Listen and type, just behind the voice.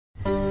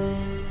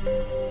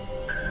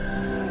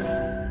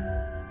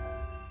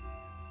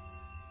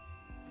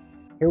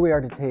Here we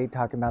are today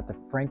talking about the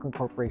Franklin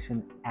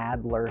Corporation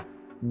Adler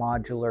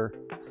Modular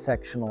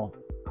Sectional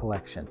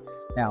Collection.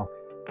 Now,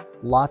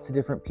 lots of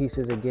different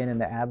pieces again in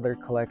the Adler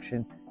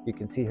collection. You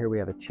can see here we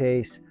have a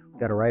chase, we've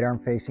got a right arm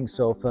facing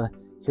sofa.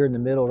 Here in the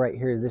middle right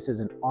here, this is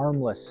an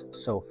armless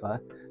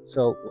sofa.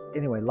 So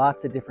anyway,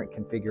 lots of different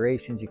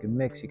configurations. You can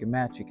mix, you can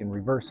match, you can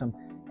reverse them.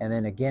 And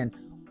then again,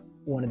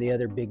 one of the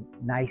other big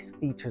nice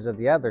features of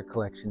the Adler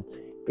collection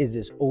is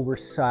this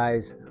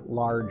oversized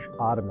large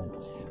ottoman,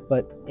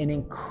 but an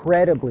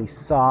incredibly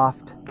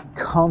soft,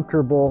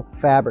 comfortable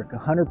fabric,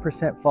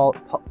 100%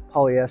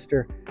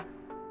 polyester.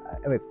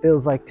 I mean, it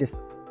feels like just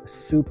a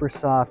super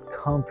soft,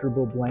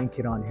 comfortable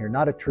blanket on here.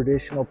 Not a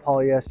traditional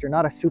polyester,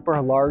 not a super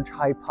large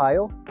high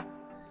pile,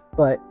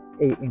 but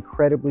a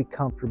incredibly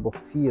comfortable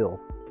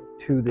feel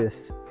to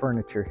this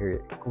furniture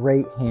here.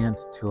 Great hand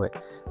to it.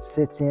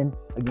 Sits in,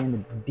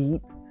 again, a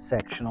deep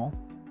sectional,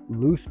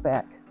 loose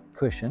back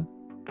cushion,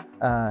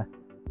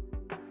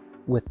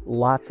 with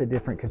lots of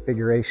different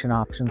configuration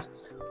options.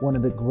 One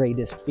of the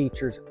greatest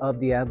features of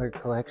the Adler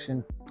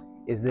collection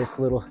is this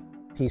little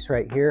piece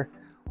right here.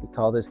 We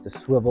call this the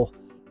swivel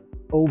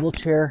oval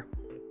chair.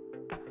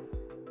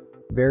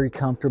 Very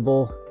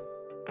comfortable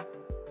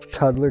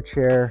cuddler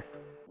chair,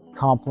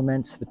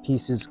 complements the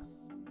pieces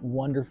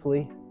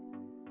wonderfully.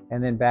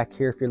 And then back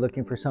here, if you're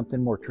looking for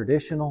something more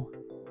traditional,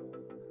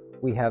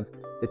 we have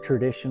the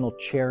traditional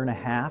chair and a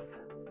half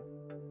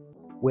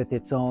with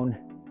its own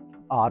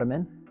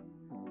ottoman.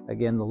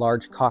 Again, the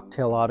large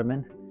cocktail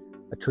ottoman,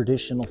 a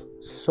traditional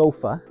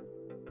sofa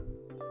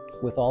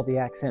with all the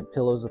accent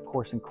pillows, of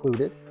course,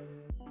 included.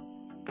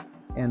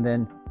 And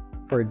then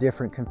for a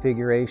different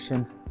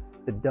configuration,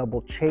 the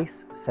double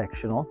chase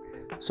sectional.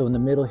 So in the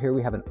middle here,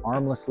 we have an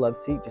armless love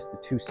seat, just the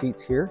two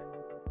seats here,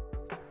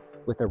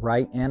 with a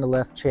right and a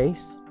left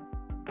chase.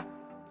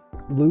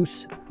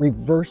 Loose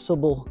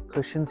reversible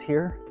cushions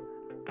here,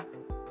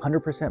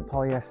 100%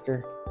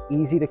 polyester,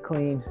 easy to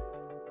clean,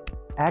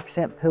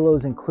 accent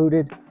pillows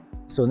included.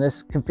 So in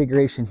this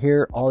configuration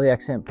here, all the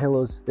accent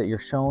pillows that you're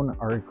shown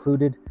are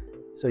included.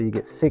 So you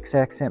get 6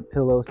 accent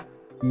pillows,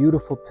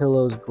 beautiful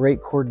pillows,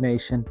 great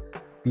coordination,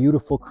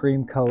 beautiful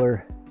cream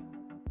color,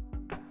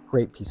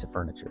 great piece of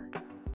furniture.